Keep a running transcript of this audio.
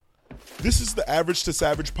This is the Average to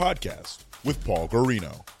Savage podcast with Paul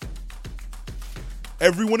Garino.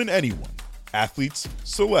 Everyone and anyone, athletes,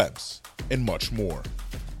 celebs, and much more.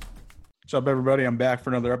 What's up, everybody? I'm back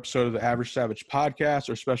for another episode of the Average Savage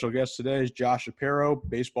podcast. Our special guest today is Josh Shapiro,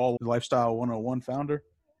 Baseball Lifestyle 101 founder.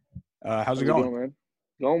 How's it going, man?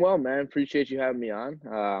 Going well, man. Appreciate you having me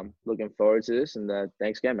on. Looking forward to this, and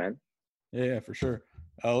thanks again, man. Yeah, for sure.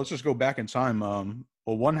 Let's just go back in time.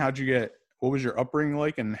 What was your upbringing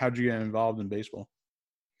like, and how'd you get involved in baseball?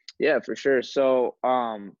 Yeah, for sure. So,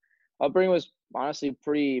 upbringing was honestly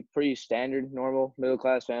pretty standard, normal, middle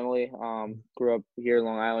class family. Grew up here in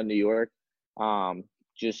Long Island, New York.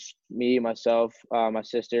 Just me, myself, my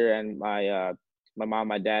sister, and my mom,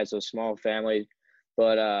 my dad. So small family,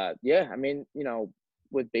 but yeah, I mean,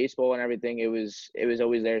 with baseball and everything, it was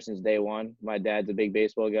always there since day one. My dad's a big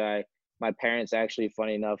baseball guy. My parents actually,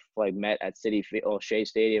 funny enough, met at Shea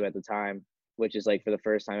Stadium at the time, which is for the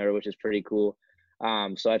first time ever, which is pretty cool.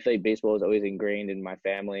 So I feel like baseball is always ingrained in my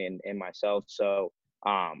family and myself. So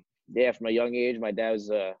yeah, from a young age, my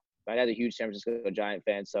dad's a huge San Francisco Giant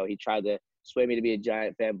fan. So he tried to sway me to be a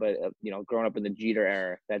Giant fan, but growing up in the Jeter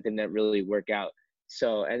era, that didn't really work out.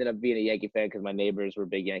 So I ended up being a Yankee fan because my neighbors were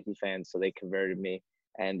big Yankee fans, so they converted me.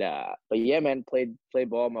 And but yeah, man, played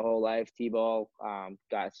ball my whole life, t-ball.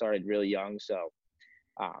 Got started really young, so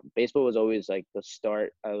baseball was always the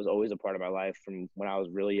start. It was always a part of my life from when I was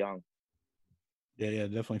really young. Yeah,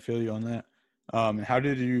 definitely feel you on that. How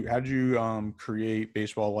did you create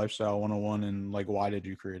Baseball Lifestyle 101, and why did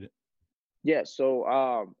you create it? Yeah,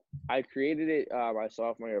 so I created it my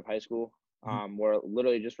sophomore year of high school. Where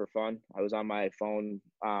literally just for fun. I was on my phone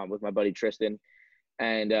with my buddy Tristan.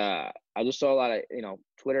 And I just saw a lot of,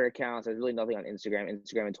 Twitter accounts. There's really nothing on Instagram.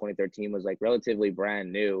 Instagram in 2013 was relatively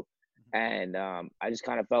brand new. And I just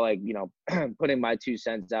kind of felt like, putting my 2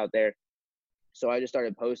 cents out there. So I just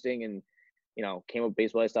started posting and, came up with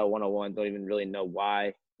Baseball Lifestyle 101. Don't even really know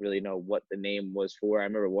why, really know what the name was for. I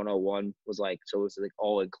remember 101 was so it was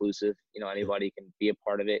all inclusive, anybody can be a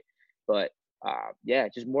part of it. But yeah,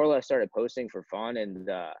 just more or less started posting for fun and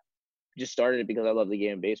just started it because I love the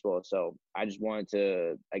game of baseball. So I just wanted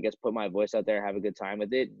to, put my voice out there, have a good time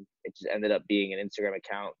with it. It just ended up being an Instagram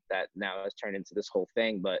account that now has turned into this whole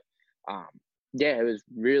thing. But yeah, it was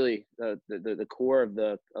really the core of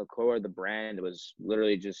the brand. It was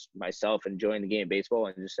literally just myself enjoying the game of baseball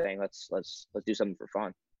and just saying, let's do something for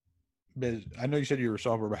fun. I know you said you were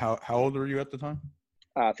sophomore, but how old were you at the time?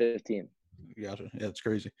 15. Gotcha. Yeah, it's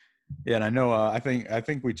crazy. Yeah, and I know. I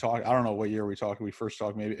think we talked. I don't know what year we talked. We first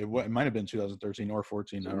talked. Maybe it might have been 2013 or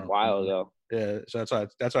 14. I don't know. A while ago. Yeah, so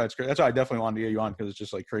that's why it's great. That's why I definitely wanted to get you on, because it's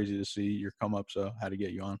just crazy to see your come up. So I had to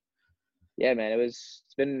get you on. Yeah, man,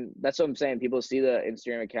 that's what I'm saying. People see the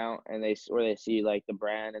Instagram account and they see the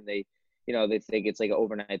brand and they think it's an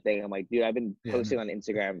overnight thing. I'm like, dude, I've been posting on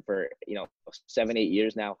Instagram for 7-8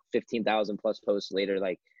 years now, 15,000 plus posts later.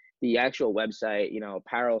 The actual website,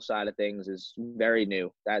 apparel side of things is very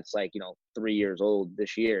new. That's 3 years old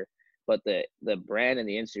this year. But the brand and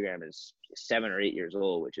the Instagram is 7 or 8 years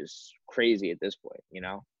old, which is crazy at this point,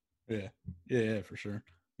 Yeah, for sure.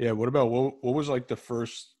 Yeah. What about what was the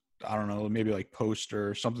first, I don't know, maybe post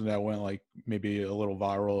or something that went maybe a little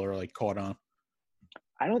viral or caught on?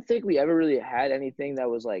 I don't think we ever really had anything that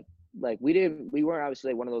was we weren't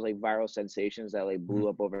obviously one of those viral sensations that blew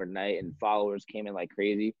up overnight and followers came in like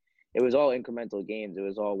crazy. It was all incremental gains. It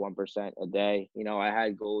was all 1% a day. I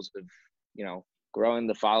had goals of, growing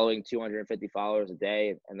the following 250 followers a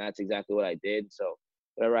day. And that's exactly what I did. So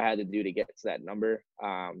whatever I had to do to get to that number,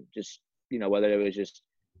 just, whether it was just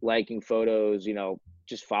liking photos,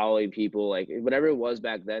 just following people, whatever it was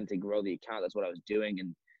back then to grow the account, that's what I was doing.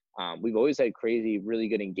 And we've always had crazy, really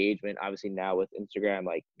good engagement. Obviously now with Instagram,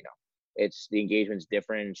 it's the engagement's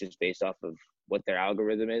different. It's just based off of what their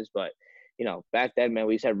algorithm is. But back then, man,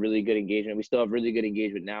 we used to have really good engagement. We still have really good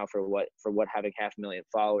engagement now for what having 500,000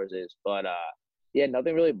 followers is. But yeah,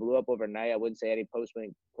 nothing really blew up overnight. I wouldn't say any post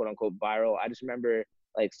went quote unquote viral. I just remember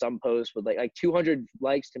some posts with 200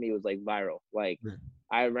 likes to me was viral.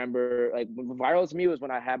 I remember viral to me was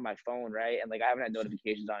when I had my phone, right? And I haven't had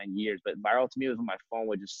notifications on in years, but viral to me was when my phone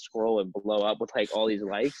would just scroll and blow up with all these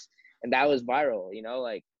likes. And that was viral,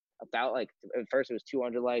 about at first it was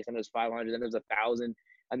 200 likes, then it was 500, then it was 1,000.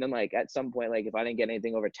 And then at some point, if I didn't get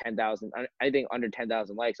anything over 10,000, anything under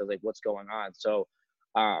 10,000 likes, I was what's going on? So,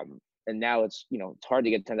 and now it's, it's hard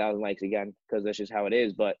to get 10,000 likes again because that's just how it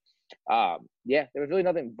is. But yeah, there was really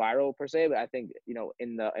nothing viral per se, but I think,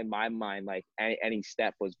 in my mind, any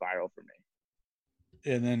step was viral for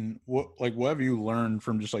me. And then what have you learned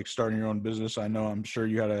from just starting your own business? I'm sure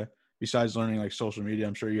you had besides learning social media,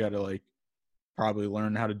 I'm sure you had to probably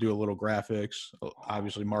learn how to do a little graphics,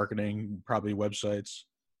 obviously marketing, probably websites.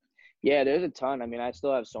 Yeah, there's a ton. I mean, I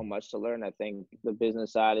still have so much to learn. I think the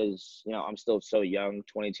business side is, I'm still so young,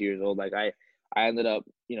 22 years old. Like I ended up,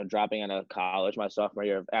 dropping out of college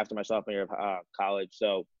after my sophomore year of college.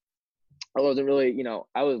 So I wasn't really,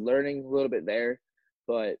 I was learning a little bit there,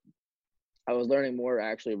 but I was learning more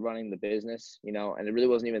actually running the business, and it really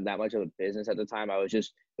wasn't even that much of a business at the time. I was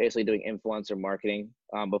just basically doing influencer marketing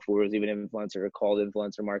before it was even influencer or called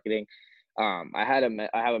influencer marketing. I have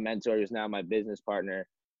a mentor who's now my business partner,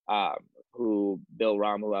 Bill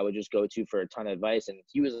Rom, who I would just go to for a ton of advice, and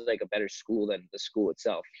he was like a better school than the school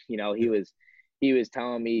itself. He was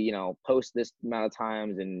telling me, post this amount of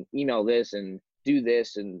times and email this and do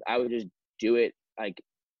this, and I would just do it like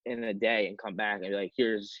in a day and come back and be like,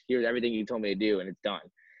 here's everything you told me to do, and it's done.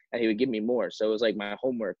 And he would give me more. So it was like my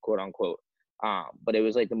homework, quote unquote. But it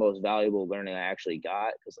was like the most valuable learning I actually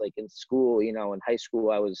got, because like in school, in high school,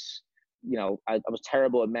 I was, I was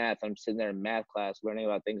terrible at math. I'm sitting there in math class learning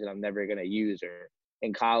about things that I'm never going to use. Or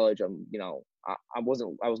in college, I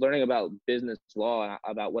was learning about business law and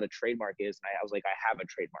about what a trademark is. And I was like, I have a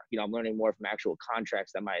trademark. I'm learning more from actual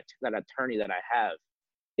contracts that attorney that I have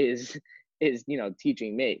is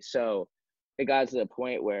teaching me. So it got to the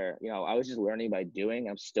point where I was just learning by doing.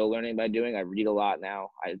 I'm still learning by doing. I read a lot now.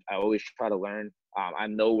 I always try to learn.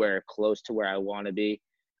 I'm nowhere close to where I want to be.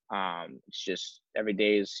 It's just every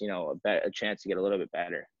day is a chance to get a little bit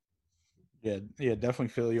better. Yeah, definitely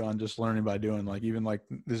feel you on just learning by doing. Like even like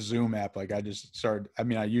this Zoom app, like I just started. I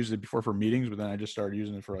mean, I used it before for meetings, but then I just started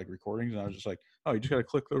using it for like recordings, and I was just like, oh, you just gotta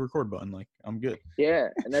click the record button. Like I'm good. Yeah,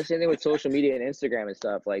 and that's the same thing with social media and Instagram and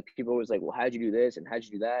stuff. Like people always like, well, how'd you do this and how'd you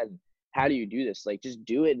do that? And how do you do this? Like just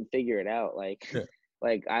do it and figure it out. Like, Yeah.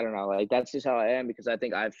 like I don't know. Like that's just how I am, because I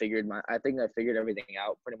think I figured everything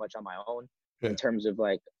out pretty much on my own. Yeah. In terms of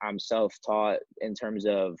like I'm self-taught in terms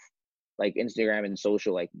of like Instagram and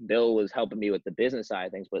social. Like Bill was helping me with the business side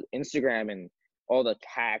of things, but Instagram and all the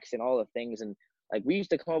hacks and all the things, and like we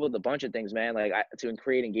used to come up with a bunch of things, man, like to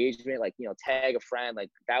create engagement, like tag a friend. Like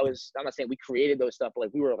that was, I'm not saying we created those stuff, but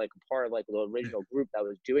like we were like a part of like the original group that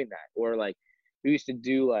was doing that. Or like we used to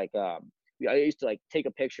do like I used to like take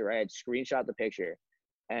a picture, right? I'd screenshot the picture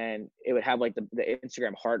and it would have like the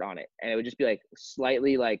Instagram heart on it, and it would just be like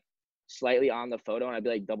slightly on the photo, and I'd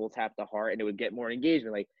be like double tap the heart and it would get more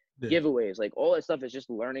engagement. Like giveaways, like all that stuff is just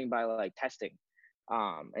learning by like testing.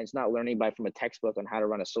 And it's not learning from a textbook on how to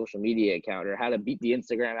run a social media account or how to beat the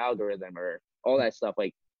Instagram algorithm or all that stuff.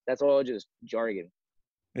 Like that's all just jargon.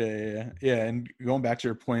 Yeah. And going back to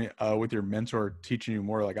your point with your mentor teaching you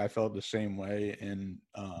more, like I felt the same way. And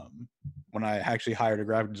when I actually hired a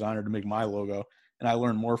graphic designer to make my logo, and I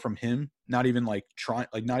learned more from him, not even trying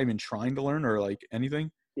to learn or like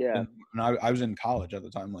anything. Yeah. And I was in college at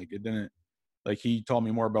the time. Like it didn't, like he taught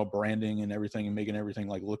me more about branding and everything and making everything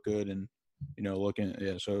like look good and looking.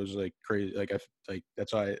 Yeah, so it was like crazy. Like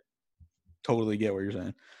that's why I totally get what you're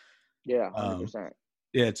saying. Yeah, 100%.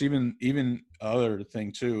 Yeah, it's even other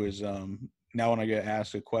thing too is now when I get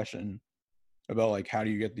asked a question about like how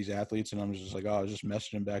do you get these athletes, and I'm just like, oh, I was just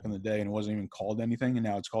messaging back in the day and it wasn't even called anything, and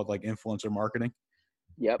now it's called like influencer marketing.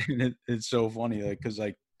 Yep. And it's so funny, like because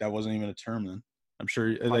like that wasn't even a term then. I'm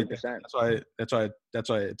sure like 100%. that's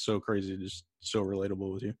why it's so crazy, just so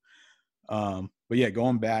relatable with you. But yeah,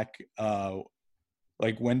 going back,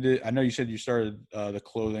 like I know you said you started the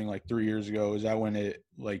clothing like 3 years ago. Is that when it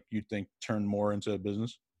like you think turned more into a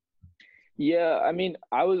business? Yeah, I mean,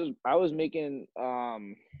 I was making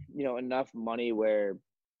enough money where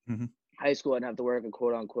high school I didn't have to work a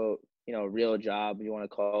quote unquote real job, you want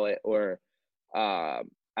to call it, or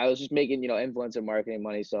I was just making influencer marketing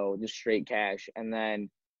money, so just straight cash. And then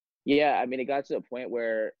yeah, I mean, it got to a point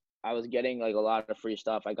where I was getting like a lot of free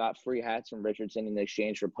stuff. I got free hats from Richardson in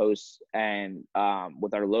exchange for posts and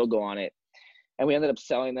with our logo on it. And we ended up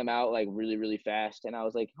selling them out like really, really fast. And I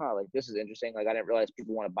was like, like this is interesting. Like I didn't realize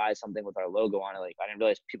people want to buy something with our logo on it. Like I didn't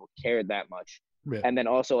realize people cared that much. Yeah. And then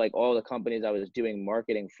also like all the companies I was doing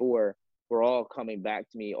marketing for were all coming back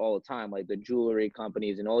to me all the time, like the jewelry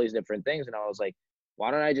companies and all these different things. And I was like, why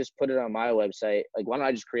don't I just put it on my website? Like, why don't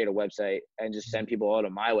I just create a website and just send people all to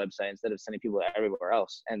my website instead of sending people everywhere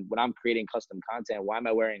else? And when I'm creating custom content, why am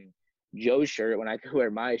I wearing Joe's shirt when I could wear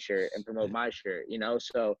my shirt and promote my shirt,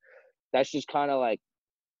 So that's just kind of like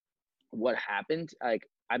what happened. Like,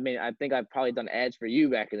 I mean, I think I've probably done ads for you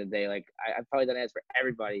back in the day. Like, I've probably done ads for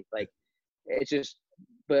everybody. Like, it's just,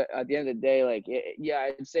 but at the end of the day, like,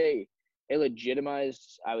 I'd say it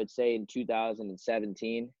legitimized, I would say in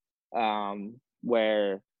 2017,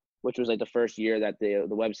 which was like the first year that the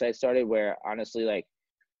website started, where honestly, like,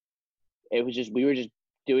 it was just, we were just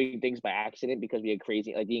doing things by accident because we had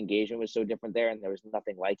crazy, like the engagement was so different there and there was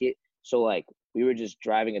nothing like it. So like we were just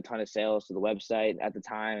driving a ton of sales to the website at the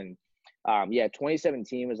time. And yeah,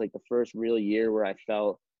 2017 was like the first real year where I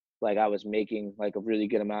felt like I was making like a really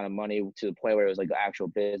good amount of money to the point where it was like the actual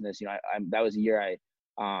business. You know, that was the year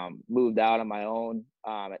I moved out on my own,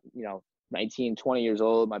 at, you know, 19, 20 years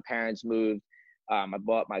old. My parents moved. I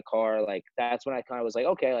bought my car. Like that's when I kind of was like,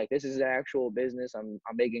 okay, like this is an actual business. I'm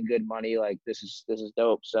making good money. Like this is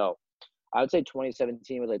dope. So I would say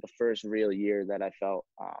 2017 was like the first real year that I felt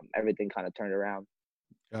everything kind of turned around.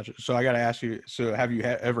 Gotcha. So I got to ask you, so have you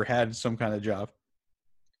ever had some kind of job?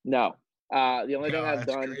 No, the only thing I've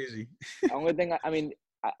That's done, crazy. the only thing I mean,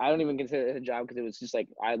 I don't even consider it a job because it was just like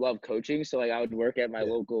I love coaching. So like I would work at my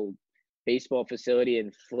local baseball facility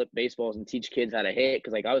and flip baseballs and teach kids how to hit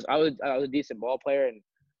because like I was a decent ball player and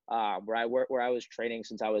where I was training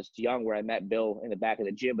since I was young, where I met Bill in the back of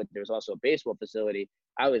the gym, but there was also a baseball facility.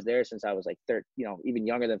 I was there since I was like you know, even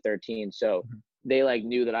younger than 13. So they like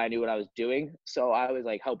knew that I knew what I was doing. So I was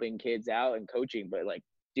like helping kids out and coaching. But like,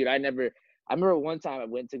 dude, I remember one time I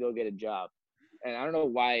went to go get a job and I don't know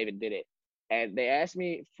why I even did it. And they asked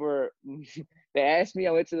me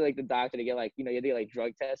I went to like the doctor to get like, you know, you do like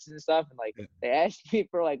drug tests and stuff. And like, they asked me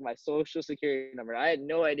for like my social security number. I had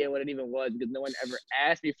no idea what it even was because no one ever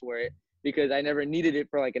asked me for it because I never needed it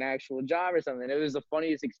for like an actual job or something. It was the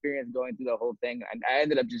funniest experience going through the whole thing. And I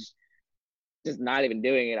ended up just not even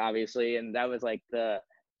doing it, obviously. And that was like the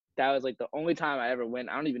only time I ever went.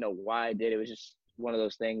 I don't even know why I did. It was just one of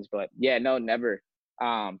those things. But yeah, no, never.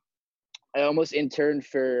 I almost interned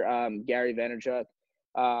for Gary Vaynerchuk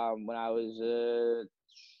when I was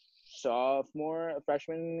a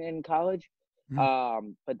freshman in college.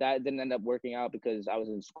 But that didn't end up working out because I was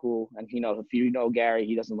in school. And, you know, if you know Gary,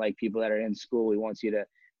 he doesn't like people that are in school. He wants you to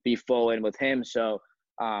be full in with him. So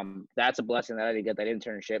that's a blessing that I didn't get that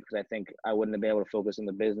internship because I think I wouldn't have been able to focus on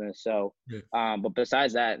the business. So, but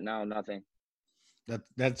besides that, no, nothing.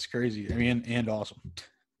 That's crazy. I mean, and awesome.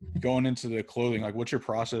 Going into the clothing, like what's your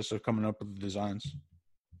process of coming up with the designs?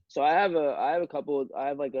 So I have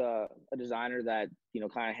like a designer that, you know,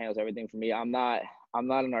 kind of handles everything for me. I'm not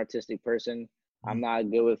an artistic person. I'm not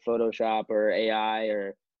good with Photoshop or AI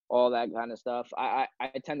or all that kind of stuff. I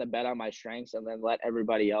tend to bet on my strengths and then let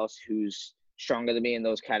everybody else who's stronger than me in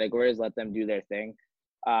those categories, let them do their thing.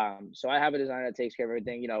 So I have a designer that takes care of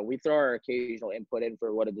everything. You know, we throw our occasional input in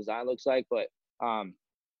for what a design looks like, but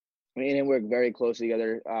me and him work very closely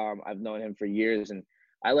together. I've known him for years, and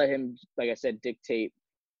I let him, like I said, dictate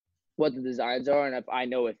what the designs are, and if I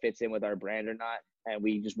know it fits in with our brand or not, and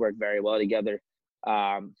we just work very well together.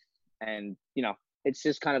 And you know, it's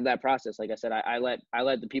just kind of that process. Like I said, I let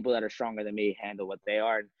the people that are stronger than me handle what they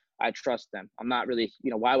are, and I trust them. I'm not really, you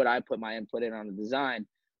know, why would I put my input in on the design?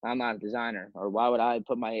 I'm not a designer. Or why would I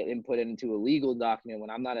put my input into a legal document when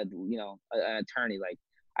I'm not an attorney? Like,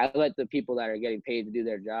 I let the people that are getting paid to do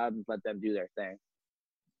their job and let them do their thing.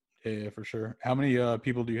 Yeah, for sure. How many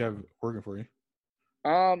people do you have working for you?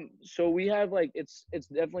 So we have like it's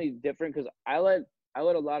definitely different because I let a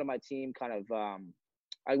lot of my team kind of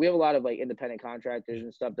we have a lot of like independent contractors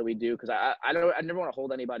and stuff that we do because I never want to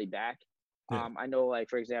hold anybody back. I know, like,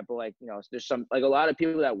 for example, like, you know, there's some, like, a lot of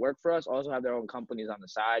people that work for us also have their own companies on the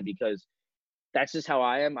side because that's just how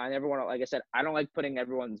I am. I never want to, like I said, I don't like putting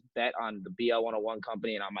everyone's bet on the BL 101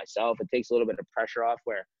 company and on myself. It takes a little bit of pressure off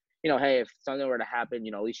where, you know, hey, if something were to happen,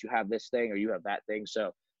 you know, at least you have this thing or you have that thing.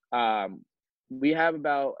 So we have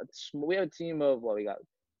a team of, well, we got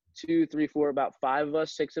 2, 3, 4, about 5 of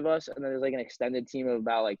us, 6 of us. And then there's like an extended team of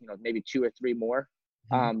about like, you know, maybe 2 or 3 more.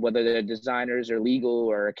 Whether they're designers or legal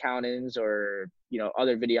or accountants or, you know,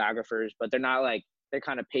 other videographers, but they're not like, they're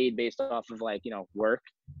kind of paid based off of like, you know, work.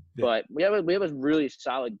 Yeah. But we have a really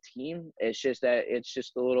solid team. It's just that it's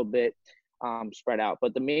just a little bit spread out.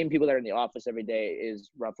 But the main people that are in the office every day is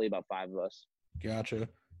roughly about 5 of us. Gotcha.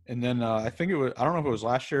 And then I think it was, I don't know if it was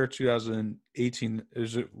last year or 2018.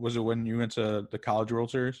 Was it when you went to the College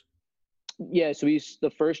World Series? Yeah. So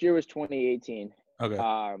the first year was 2018. Okay.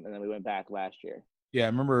 And then we went back last year. Yeah, I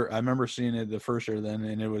remember seeing it the first year then,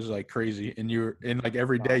 and it was like crazy. And you were in like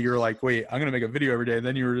every day you were like, wait, I'm gonna make a video every day. And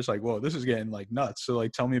then you were just like, whoa, this is getting like nuts. So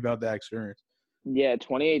like, tell me about that experience. Yeah,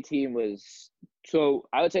 2018 was, so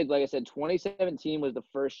I would say, like I said, 2017 was the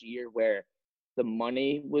first year where the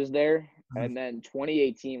money was there, and then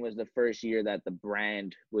 2018 was the first year that the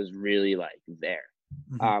brand was really like there.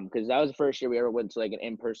 Because that was the first year we ever went to like an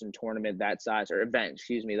in-person tournament that size, or event,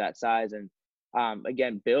 that size. And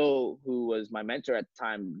again, Bill, who was my mentor at the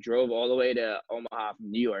time, drove all the way to Omaha from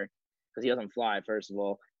New York because he doesn't fly, first of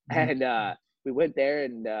all. And we went there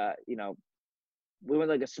and, you know, we went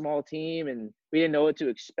like a small team, and we didn't know what to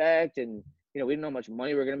expect, and we didn't know how much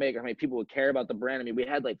money we were gonna make or how many people would care about the brand. I mean, we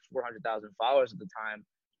had like 400,000 followers at the time,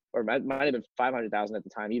 or might have been 500,000 at the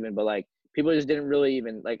time even, but like people just didn't really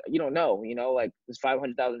even like, you don't know, like this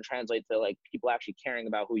 500,000 translates to like people actually caring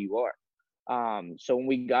about who you are. So when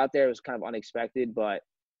we got there, it was kind of unexpected, but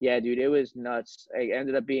yeah, dude, it was nuts. It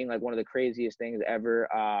ended up being like one of the craziest things ever.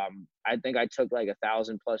 I think I took like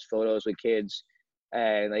 1,000+ photos with kids,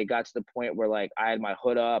 and it got to the point where like I had my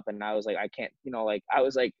hood up, and I was like, I can't, like I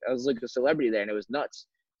was like a celebrity there, and it was nuts.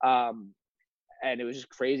 And it was just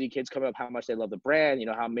crazy. Kids coming up how much they love the brand,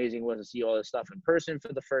 how amazing it was to see all this stuff in person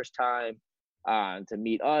for the first time, to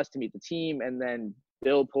meet us, to meet the team. And then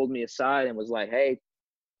Bill pulled me aside and was like, hey,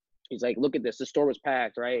 he's like, look at this. The store was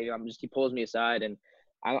packed, right? He pulls me aside, and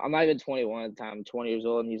I'm not even 21 at the time. I'm 20 years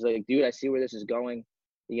old. And he's like, dude, I see where this is going.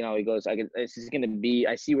 He goes, this is going to be,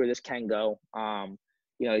 I see where this can go.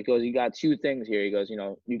 He goes, you got two things here. He goes,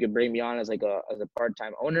 you can bring me on as a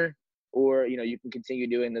part-time owner, or, you can continue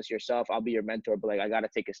doing this yourself. I'll be your mentor, but like, I got to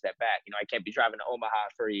take a step back. I can't be driving to Omaha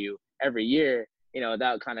for you every year,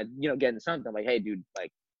 without kind of, getting something. I'm like, hey, dude,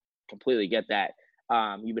 like, completely get that.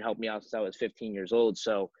 You've been helping me out since I was 15 years old.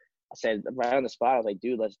 So I said right on the spot, I was like,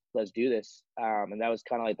 dude, let's do this. And that was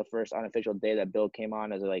kind of like the first unofficial day that Bill came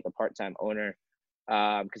on as a part-time owner,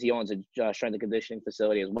 because he owns a strength and conditioning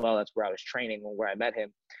facility as well. That's where I was training, where I met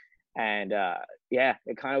him. And yeah,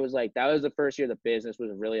 it kind of was like, that was the first year the business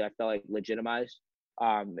was really, I felt like, legitimized.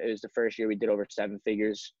 It was the first year we did over 7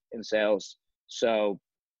 figures in sales. So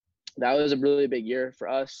that was a really big year for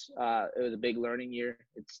us. It was a big learning year.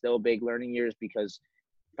 It's still big learning years because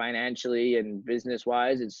financially and business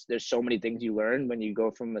wise, there's so many things you learn when you go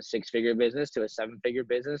from a 6-figure business to a 7-figure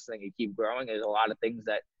business, and you keep growing. There's a lot of things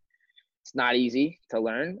that it's not easy to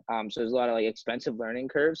learn. So there's a lot of like expensive learning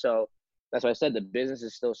curves. So that's why I said the business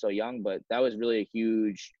is still so young, but that was really a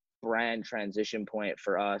huge brand transition point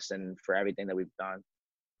for us and for everything that we've done.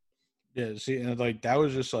 Yeah, see, and like that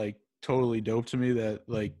was just like totally dope to me, that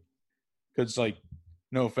like, because like,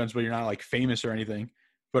 no offense, but you're not like famous or anything.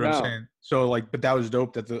 But I'm saying, so like, but that was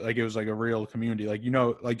dope that it was like a real community. Like,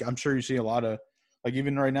 like I'm sure you see a lot of, like,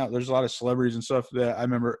 even right now, there's a lot of celebrities and stuff that I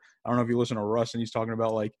remember. I don't know if you listen to Russ, and he's talking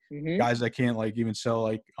about like guys that can't like even sell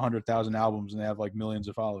like 100,000 albums and they have like millions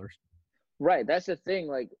of followers. Right. That's the thing.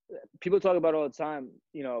 Like, people talk about all the time,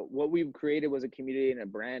 what we've created was a community and a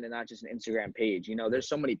brand, and not just an Instagram page. There's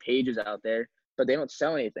so many pages out there, but they don't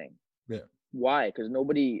sell anything. Yeah. Why? Because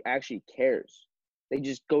nobody actually cares. They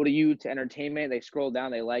just go to you to entertainment. They scroll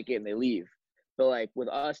down, they like it, and they leave. But like with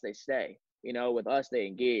us, they stay. With us, they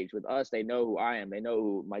engage. With us, they know who I am. They know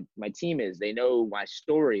who my team is. They know my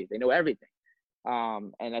story. They know everything.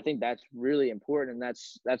 And I think that's really important. And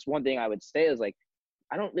that's one thing I would say is like,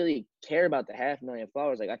 I don't really care about the 500,000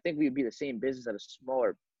 followers. Like, I think we would be the same business at a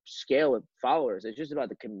smaller scale with followers. It's just about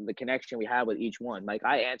the connection we have with each one. Like,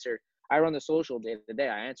 I run the social day to day.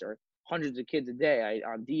 I answer hundreds of kids a day.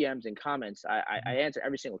 On DMs and comments. I answer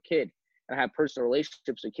every single kid. And I have personal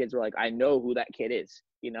relationships with kids where like I know who that kid is,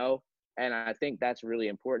 And I think that's really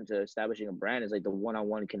important to establishing a brand, is like the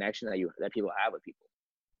one-on-one connection that people have with people.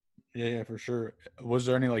 Yeah, for sure. Was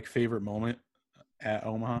there any like favorite moment at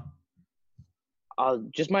Omaha?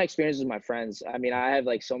 Just my experiences with my friends. I mean, I have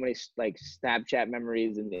like so many like Snapchat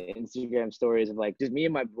memories and Instagram stories of like just me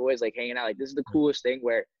and my boys like hanging out. Like, this is the coolest thing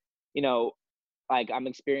where, like I'm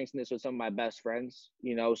experiencing this with some of my best friends,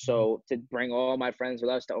 so to bring all my friends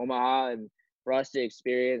with us to Omaha and for us to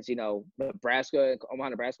experience, Omaha, Nebraska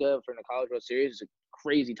for the College World Series is a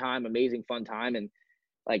crazy time, amazing, fun time. And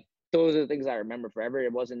like, those are the things I remember forever.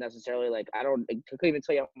 It wasn't necessarily like, I couldn't even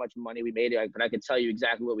tell you how much money we made, but I could tell you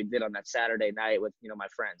exactly what we did on that Saturday night with, my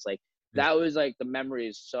friends. Like, that was like the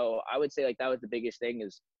memories. So I would say like that was the biggest thing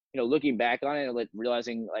is, looking back on it and like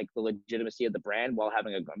realizing like the legitimacy of the brand while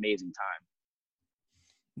having an amazing time.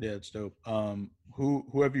 Yeah, it's dope.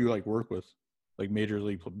 Who have you like worked with, like Major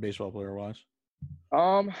League Baseball player wise?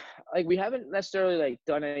 Like we haven't necessarily like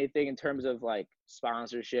done anything in terms of like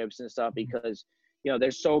sponsorships and stuff because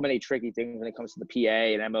there's so many tricky things when it comes to the PA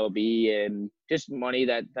and MLB and just money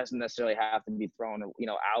that doesn't necessarily have to be thrown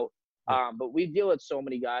out. But we deal with so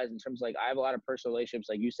many guys in terms of like I have a lot of personal relationships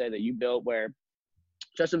like you said that you built where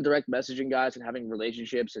just some direct messaging guys and having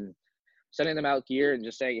relationships and sending them out gear and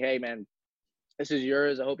just saying, hey man, this is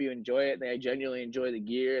yours. I hope you enjoy it. They genuinely enjoy the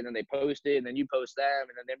gear, and then they post it, and then you post them,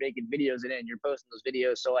 and then they're making videos in it, and you're posting those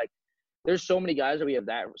videos. So like, there's so many guys that we have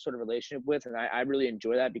that sort of relationship with, and I really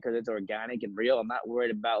enjoy that because it's organic and real. I'm not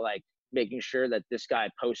worried about like making sure that this guy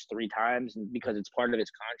posts 3 times and because it's part of his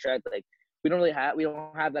contract. Like, we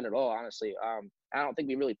don't have that at all, honestly. I don't think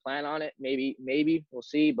we really plan on it. Maybe we'll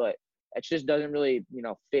see, but it just doesn't really,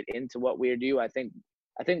 fit into what we do. I think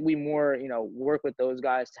we more, work with those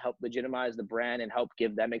guys to help legitimize the brand and help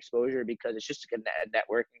give them exposure, because it's just a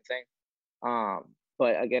networking thing.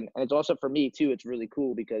 But again, it's also for me too, it's really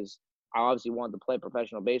cool because I obviously want to play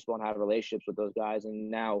professional baseball and have relationships with those guys. And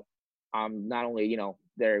now I'm not only,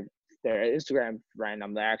 their Instagram friend,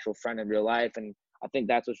 I'm their actual friend in real life. And I think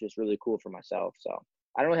that's what's just really cool for myself. So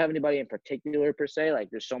I don't have anybody in particular per se. Like,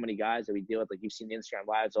 there's so many guys that we deal with. Like, you've seen the Instagram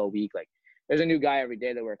lives all week. Like, there's a new guy every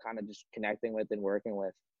day that we're kind of just connecting with and working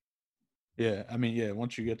with. Yeah, I mean, yeah,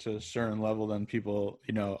 once you get to a certain level, then people,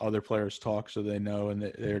 other players talk, so they know, and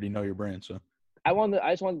they already know your brand. So I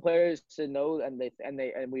just want the players to know,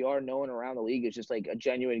 and we are known around the league as just like a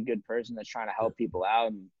genuine good person that's trying to help people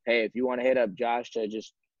out. And hey, if you want to hit up Josh to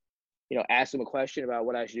just, ask him a question about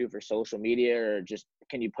what I should do for social media, or just,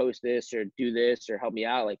 can you post this or do this or help me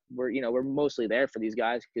out? Like, we're mostly there for these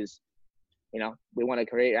guys because, we want to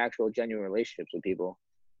create actual genuine relationships with people.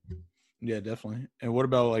 Yeah, definitely. And what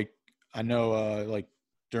about, like, I know, like,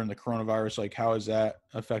 during the coronavirus, like, how has that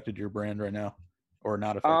affected your brand right now, or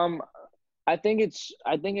not affected? I think it's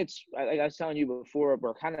like I was telling you before,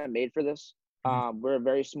 we're kind of made for this. We're a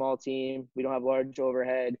very small team. We don't have large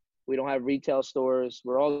overhead. We don't have retail stores.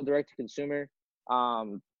 We're all direct to consumer.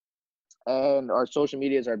 And our social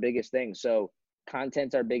media is our biggest thing. So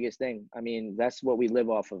content's our biggest thing. I mean, that's what we live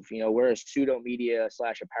off of. We're a pseudo media /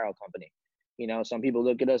 apparel company. Some people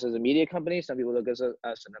look at us as a media company. Some people look at us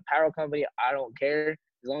as an apparel company. I don't care.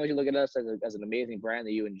 As long as you look at us as an amazing brand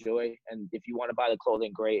that you enjoy. And if you want to buy the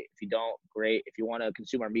clothing, great. If you don't, great. If you want to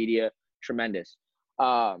consume our media, tremendous.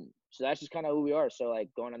 So that's just kind of who we are. So, like,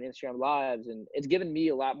 going on the Instagram lives, and it's given me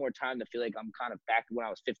a lot more time to feel like I'm kind of back to when I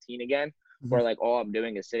was 15 again, where like all I'm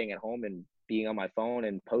doing is sitting at home and being on my phone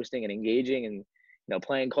and posting and engaging and,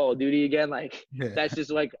 playing Call of Duty again. Like, that's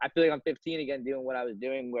just like, I feel like I'm 15 again, doing what I was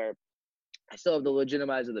doing, where I still have the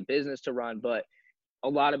legitimize of the business to run, but a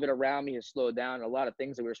lot of it around me has slowed down. A lot of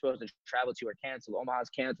things that we were supposed to travel to are canceled. Omaha's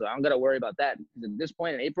canceled. I'm going to worry about that. At this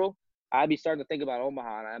point in April, I'd be starting to think about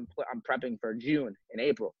Omaha, and I'm prepping for June and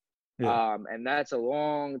April. Yeah. And that's a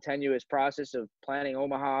long, tenuous process of planning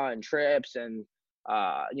Omaha and trips and,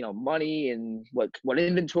 money and what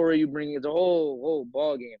inventory you bring. It's a whole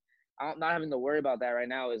ball game. I'm not having to worry about that right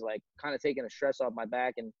now is like kind of taking the stress off my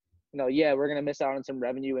back. And, yeah, we're going to miss out on some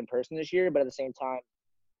revenue in person this year, but at the same time,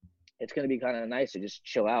 it's going to be kind of nice to just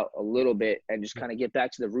chill out a little bit and just kind of get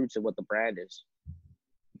back to the roots of what the brand is.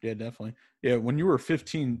 Yeah, definitely. Yeah, when you were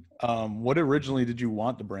 15, what originally did you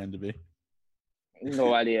want the brand to be?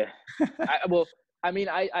 No idea.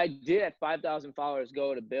 I did at 5,000 followers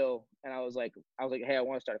go to Bill, and I was like, hey, I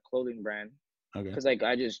want to start a clothing brand. Okay. Because like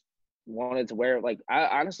I just wanted to wear, like, I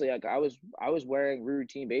honestly, like, I was wearing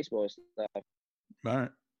routine baseball stuff. All right.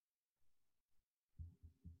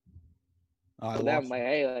 So then I'm like,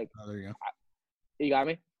 hey, like, there you go. You got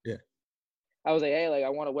me? Yeah. I was like, hey, like, I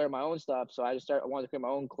want to wear my own stuff. So I wanted to create my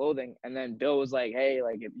own clothing. And then Bill was like, hey,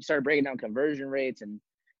 like, if you started breaking down conversion rates and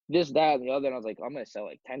this, that, and the other, and I was like, I'm going to sell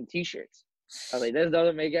like 10 t-shirts. I was like, this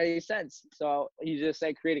doesn't make any sense. So he just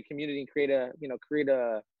said, create a community, create a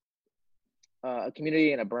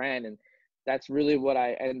community and a brand. And that's really what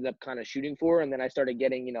I ended up kind of shooting for. And then I started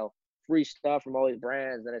getting, free stuff from all these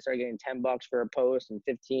brands. Then I started getting $10 for a post, and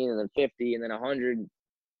 15, and then 50, and then 100.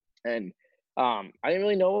 And I didn't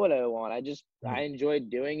really know what I want. I enjoyed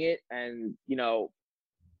doing it. And,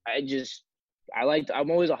 I'm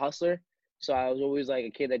always a hustler. So I was always like a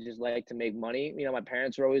kid that just liked to make money. My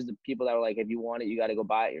parents were always the people that were like, if you want it, you got to go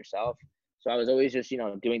buy it yourself. So I was always just,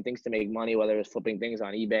 doing things to make money, whether it was flipping things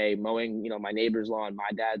on eBay, mowing, my neighbor's lawn, my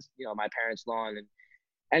dad's, my parents' lawn, and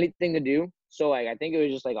anything to do. So like, I think it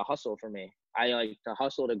was just like a hustle for me. I like to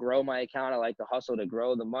hustle to grow my account. I like to hustle to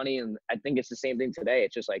grow the money. And I think it's the same thing today.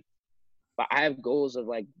 It's just like, but I have goals of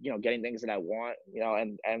like, getting things that I want,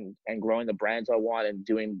 and growing the brands I want, and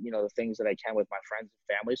doing, the things that I can with my friends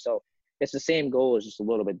and family. So it's the same goal, it's just a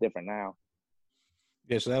little bit different now.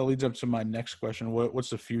 Yeah, so that leads up to my next question. What's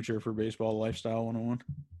the future for Baseball Lifestyle 101?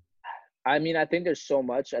 I mean, I think there's so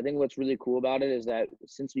much. I think what's really cool about it is that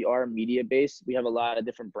since we are media based, we have a lot of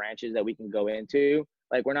different branches that we can go into.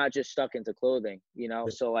 Like, we're not just stuck into clothing,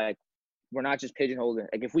 So like, we're not just pigeonholed.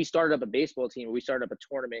 Like, if we started up a baseball team, or we started up a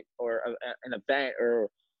tournament or an event or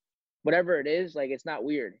whatever it is, like, it's not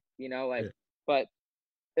weird, But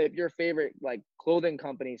if your favorite like clothing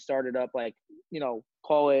company started up, like,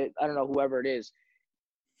 call it, I don't know, whoever it is,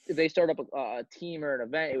 if they start up a team or an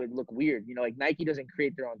event, it would look weird. Like, Nike doesn't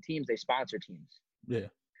create their own teams, they sponsor teams. Yeah.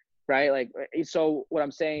 Right. Like, so what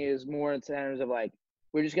I'm saying is more in terms of like,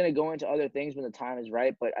 we're just going to go into other things when the time is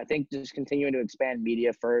right. But I think just continuing to expand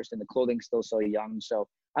media first, and the clothing's still so young. So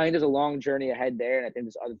I think there's a long journey ahead there, and I think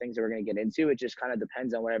there's other things that we're going to get into. It just kind of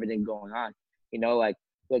depends on what everything's going on. You know, like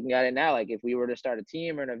looking at it now, like if we were to start a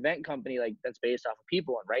team or an event company, like that's based off of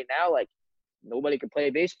people, and right now, like nobody could play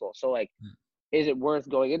baseball. So like, is it worth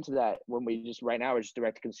going into that when we just right now we're just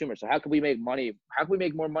direct to consumer? So how can we make money? How can we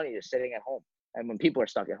make more money just sitting at home and when people are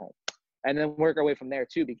stuck at home, and then work our way from there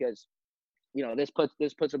too? Because you know, this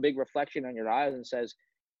puts a big reflection on your eyes and says,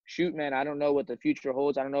 shoot, man, I don't know what the future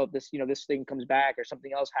holds. I don't know if this, you know, this thing comes back or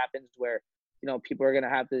something else happens where, you know, people are going to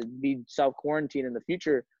have to be self-quarantined in the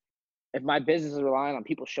future. If my business is relying on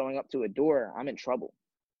people showing up to a door, I'm in trouble.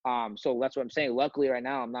 So that's what I'm saying. Luckily right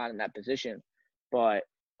now, I'm not in that position, but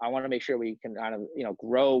I want to make sure we can kind of, you know,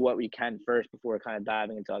 grow what we can first before kind of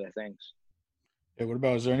diving into other things. Yeah. What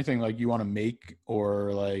about, is there anything like you want to make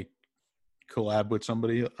or like collab with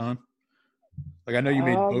somebody on? Like, I know you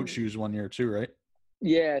made boat shoes one year too, right?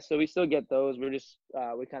 Yeah, so we still get those. We're just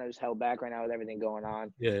we kind of just held back right now with everything going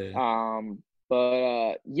on. Yeah.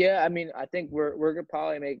 But yeah, I mean, I think we're gonna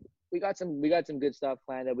probably make. We got some good stuff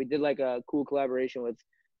planned. We did like a cool collaboration with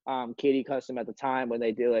Katie Custom at the time when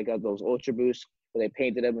they did like those Ultra Boosts where they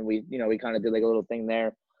painted them, and we kind of did like a little thing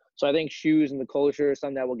there. So I think shoes and the culture is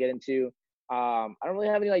something that we'll get into. I don't really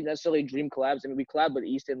have any like necessarily dream collabs. I mean, we collabed with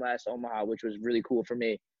Easton last Omaha, which was really cool for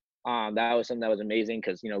me. That was something that was amazing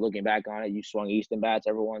because, you know, looking back on it, you swung Easton bats.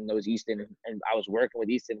 Everyone knows Easton, and I was working with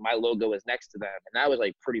Easton. My logo was next to them, and that was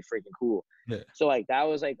like pretty freaking cool. Yeah. So like that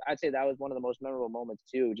was like, I'd say that was one of the most memorable moments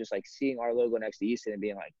too, just like seeing our logo next to Easton and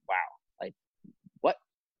being like, wow, like what?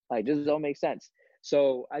 Like this don't make sense.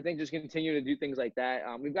 So I think just continue to do things like that.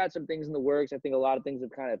 We've got some things in the works. I think a lot of things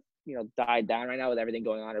have kind of, you know, died down right now with everything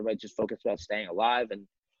going on. Everybody's just focused about staying alive and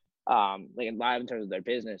like alive in terms of their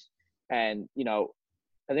business. And, you know,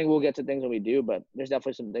 I think we'll get to things when we do, but there's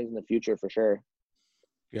definitely some things in the future for sure.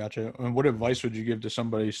 Gotcha. And what advice would you give to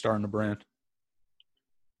somebody starting a brand?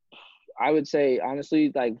 I would say,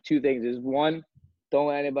 honestly, like two things is one, don't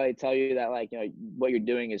let anybody tell you that like, you know, what you're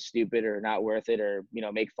doing is stupid or not worth it or, you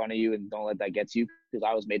know, make fun of you, and don't let that get to you. Because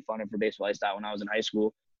I was made fun of for baseball lifestyle when I was in high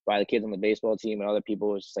school by the kids on the baseball team, and other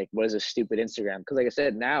people was just like, what is this stupid Instagram? Because like I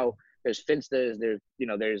said, now there's Finstas, there's, you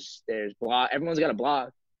know, there's blog. Everyone's got a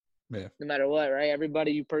blog. Yeah. No matter what, right?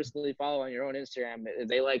 Everybody you personally follow on your own Instagram, if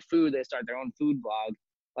they like food, they start their own food blog.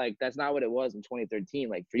 Like that's not what it was in 2013.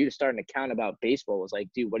 Like for you to start an account about baseball was like,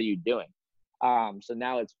 dude, what are you doing? So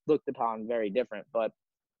now it's looked upon very different, but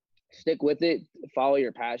stick with it, follow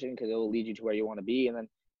your passion because it will lead you to where you want to be, and then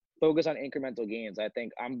focus on incremental gains. I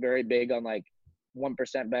think I'm very big on like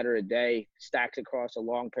 1% better a day, stacks across a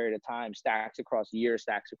long period of time, stacks across years,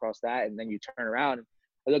 stacks across that, and then you turn around.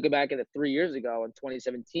 I look back at it 3 years ago in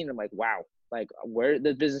 2017. I'm like, wow, like where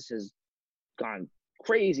the business has gone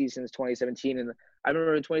crazy since 2017. And I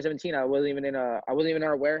remember in 2017, I wasn't even in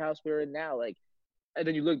our warehouse we're in now. Like, and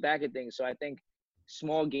then you look back at things. So I think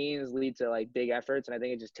small gains lead to like big efforts, and I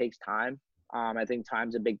think it just takes time. I think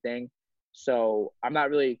time's a big thing. So I'm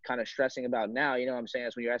not really kind of stressing about now. You know what I'm saying?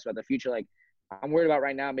 That's when you ask about the future. Like I'm worried about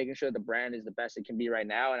right now, making sure the brand is the best it can be right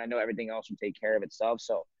now, and I know everything else will take care of itself.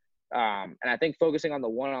 So. And I think focusing on the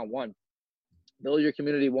one-on-one, build your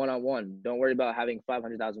community one-on-one. Don't worry about having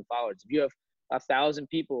 500,000 followers. If you have 1,000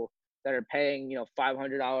 people that are paying, you know,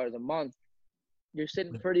 $500 a month, you're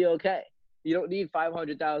sitting pretty okay. You don't need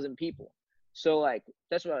 500,000 people. So like,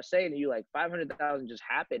 that's what I was saying to you, like 500,000 just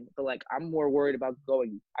happened, but like, I'm more worried about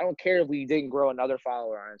going, I don't care if we didn't grow another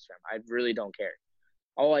follower on Instagram. I really don't care.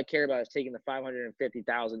 All I care about is taking the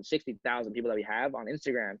 550,000, 60,000 people that we have on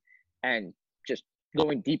Instagram and just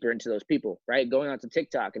going deeper into those people, right? Going on to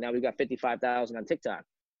TikTok, and now we've got 55,000 on TikTok.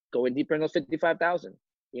 Going deeper in those 55,000.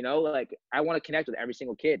 You know, like I want to connect with every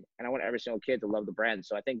single kid, and I want every single kid to love the brand.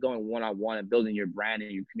 So I think going one-on-one and building your brand and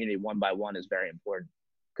your community one by one is very important.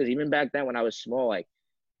 Because even back then when I was small, like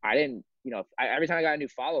I didn't, you know, every time I got a new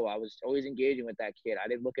follower, I was always engaging with that kid. I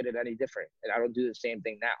didn't look at it any different, and I don't do the same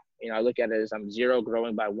thing now. You know, I look at it as I'm zero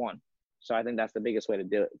growing by one. So I think that's the biggest way to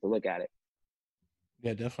do it, to look at it.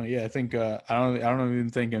 Yeah, definitely. Yeah, I think I don't even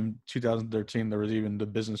think in 2013 there was even the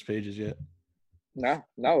business pages yet. No.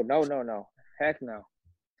 Heck no.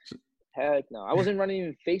 Heck no. I wasn't running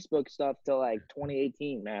even Facebook stuff till like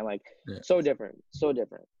 2018, man. Like so different.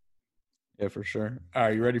 Yeah, for sure. All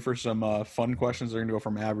right, you ready for some fun questions? They're gonna go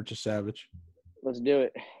from average to savage. Let's do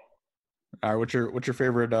it. All right, what's your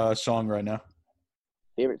favorite song right now?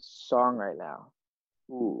 Favorite song right now?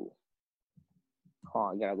 Ooh. Hold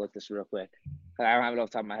on, I gotta look this real quick. I don't have it off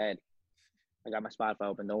the top of my head. I got my Spotify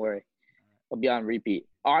open. Don't worry. I'll be on repeat.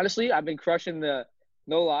 Honestly, I've been crushing the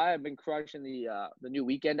new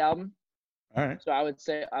Weekend album. All right. So I would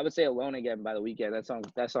say Alone Again by The Weeknd.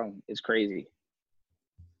 That song is crazy.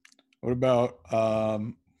 What about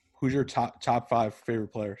who's your top 5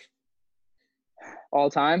 favorite players? All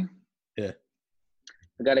time. Yeah.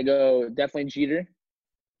 I gotta go definitely Jeter.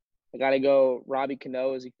 I gotta go Robbie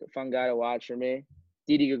Cano is a fun guy to watch for me.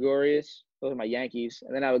 Didi Gregorius, those are my Yankees.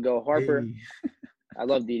 And then I would go Harper. Hey. I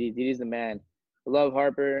love Didi. Didi's the man. I love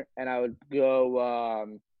Harper. And I would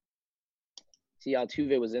go see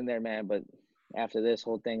Altuve was in there, man, but after this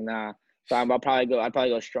whole thing, nah. So I'd probably go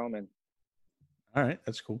Stroman. All right,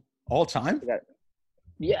 that's cool. All time?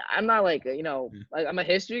 Yeah, I'm not like, like I'm a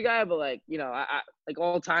history guy, but like, I like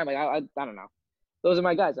all time, like I don't know. Those are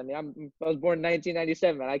my guys. I mean, I was born in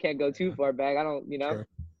 1997, and I can't go too far back. I don't,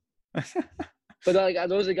 Sure. But like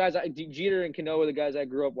those are the guys. Jeter and Cano were the guys I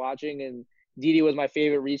grew up watching, and Didi was my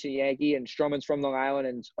favorite recent Yankee, and Stroman's from Long Island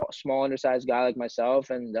and small, undersized guy like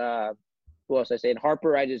myself. And who else I say? And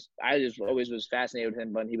Harper, I just always was fascinated with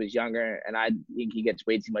him when he was younger, and I think he gets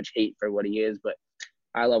way too much hate for what he is, but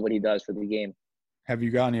I love what he does for the game. Have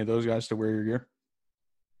you got any of those guys to wear your gear?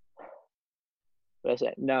 What I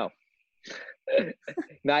said? No.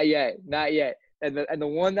 Not yet. And the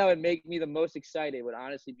one that would make me the most excited would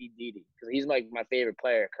honestly be Didi, because he's like my favorite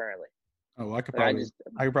player currently. Oh, I could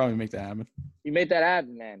probably make that happen. You make that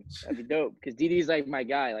happen, man. That'd be dope. Because Didi's like my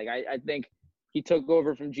guy. Like I think he took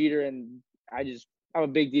over from Jeter, and I'm a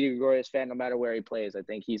big Didi Gregorius fan no matter where he plays. I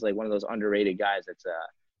think he's like one of those underrated guys that's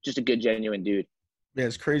just a good, genuine dude. Yeah,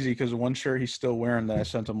 it's crazy because the one shirt he's still wearing that I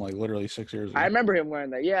sent him like literally 6 years ago. I remember him wearing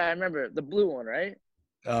that. Yeah, I remember the blue one, right?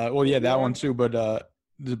 Well, yeah, that one too, but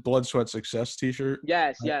the Blood, Sweat, Success T-shirt.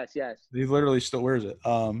 Yes. He literally still wears it.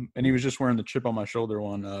 And he was just wearing the chip on my shoulder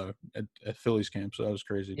one at Phillies camp, so that was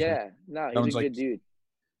crazy. Yeah, too. No, he's a good dude.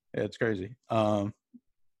 Yeah, it's crazy. What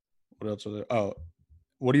else are there? Oh,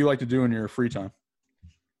 what do you like to do in your free time?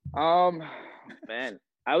 Man,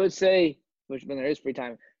 I would say, which when there is free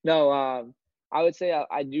time. No, I would say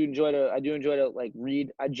I do enjoy to like read.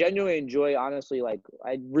 I genuinely enjoy, honestly, like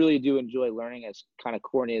I really do enjoy learning, as kind of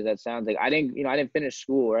corny as that sounds. Like I didn't finish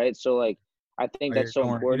school, right? So like I think that's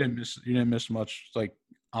so important. You didn't miss much, like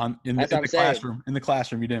in the classroom. In the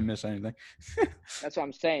classroom, you didn't miss anything. That's what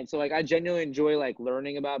I'm saying. So like I genuinely enjoy like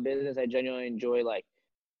learning about business. I genuinely enjoy like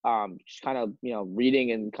just kind of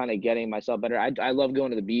reading and kind of getting myself better. I love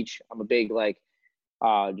going to the beach. I'm a big like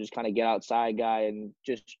just kind of get outside guy and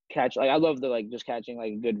just catch, like I love the like just catching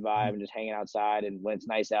like a good vibe and just hanging outside, and when it's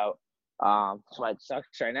nice out. That's why it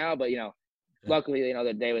sucks right now, but luckily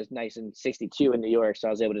the day was nice and 62 in New York, so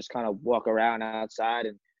I was able to just kind of walk around outside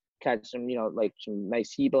and catch some like some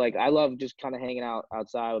nice heat. But like I love just kind of hanging out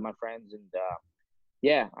outside with my friends, and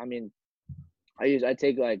yeah, I mean I used to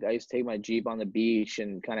take my Jeep on the beach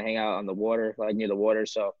and kind of hang out on the water, like near the water.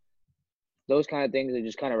 So those kind of things are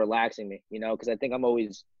just kind of relaxing me, because I think I'm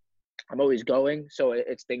always going. So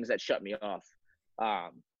it's things that shut me off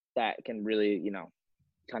that can really,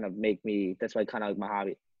 kind of make me, that's why kind of like my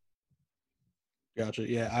hobby. Gotcha.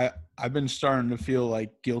 Yeah. I've been starting to feel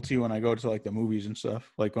like guilty when I go to like the movies and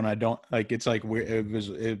stuff. Like when I don't, like, it's like weird. It's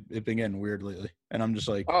been getting weird lately. And I'm just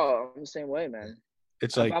like, oh, I'm the same way, man.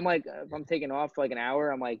 It's like, if I'm taking off for like an hour,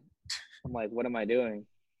 I'm like, what am I doing?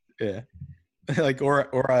 Yeah. Like,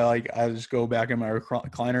 or I just go back in my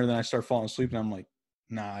recliner, then I start falling asleep, and I'm like,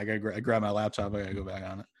 nah, I gotta grab my laptop, I gotta go back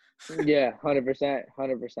on it. Yeah, 100%.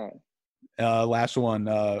 Last one.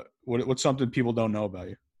 What's something people don't know about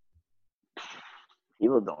you?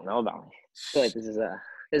 People don't know about me. I feel like this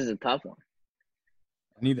is a tough one.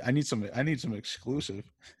 I need some exclusive.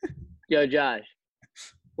 Yo, Josh,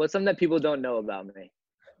 what's something that people don't know about me?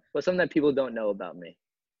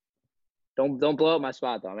 Don't blow up my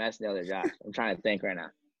spot, though. I'm asking the other Josh. I'm trying to think right now.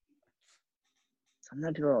 Something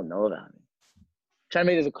that people don't know about me. I'm trying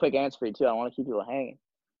to make this a quick answer for you, too. I don't want to keep people hanging.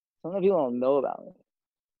 Something that people don't know about me.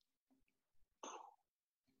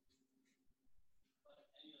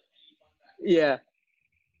 Yeah.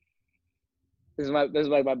 This is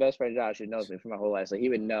like my best friend Josh, who knows me for my whole life, so he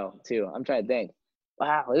would know too. I'm trying to think.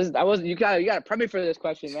 Wow, you gotta prep me for this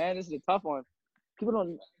question, man. This is a tough one. People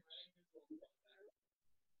don't.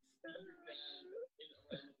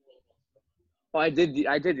 Oh, I did do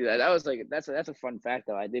that. That was like that's a fun fact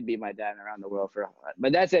though. I did beat my dad around the world for,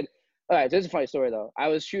 but that's it. All right, so this is a funny story though. I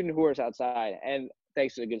was shooting horse outside, and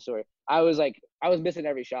thanks to the good story, I was missing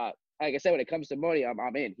every shot. Like I said, when it comes to money,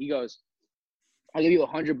 I'm in. He goes, I'll give you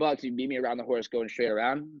 $100 if you beat me around the horse going straight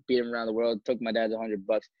around. Beat him around the world. Took my dad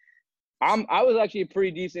 $100. I was actually a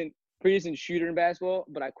pretty decent shooter in basketball,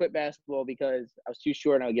 but I quit basketball because I was too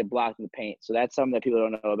short and I would get blocked in the paint. So that's something that people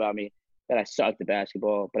don't know about me, that I sucked at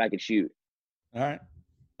basketball, but I could shoot. All right.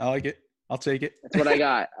 I like it. I'll take it. That's what I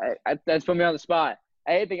got. That's put me on the spot.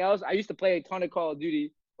 Anything else? I used to play a ton of Call of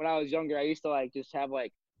Duty when I was younger. I used to just have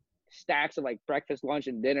stacks of like breakfast, lunch,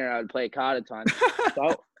 and dinner. I would play COD a ton.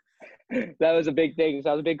 So that was a big thing. So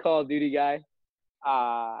I was a big Call of Duty guy.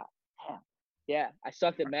 Yeah, I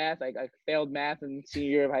sucked at math. I failed math in senior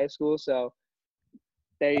year of high school. So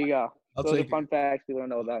there you go. Those are fun facts people don't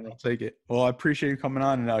know about me. I'll take it. Well, I appreciate you coming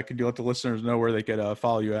on, and could you let the listeners know where they could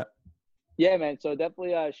follow you at? Yeah, man. So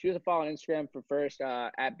definitely shoot us a follow on Instagram for first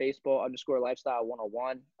at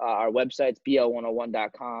baseball_lifestyle101. Our website's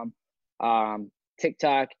bl101.com.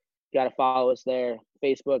 TikTok, you got to follow us there.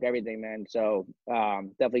 Facebook, everything, man. So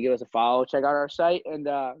definitely give us a follow. Check out our site, and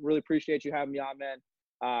really appreciate you having me on, man.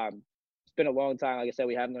 It's been a long time. Like I said,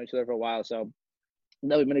 we haven't known each other for a while, so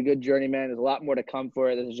it's been a good journey, man. There's a lot more to come for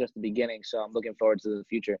it. This is just the beginning, so I'm looking forward to the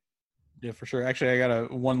future. Yeah, for sure. Actually, I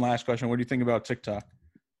got one last question. What do you think about TikTok?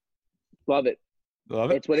 Love it.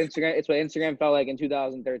 Love it. It's what Instagram felt like in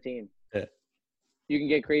 2013. Yeah. You can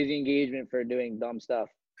get crazy engagement for doing dumb stuff.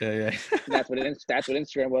 Yeah. that's what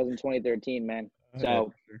Instagram was in 2013, man. So yeah,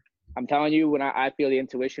 sure. I'm telling you, when I feel the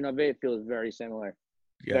intuition of it feels very similar.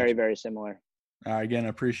 Gotcha. Very, very similar. Again, I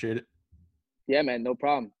appreciate it. Yeah, man. No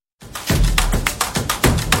problem.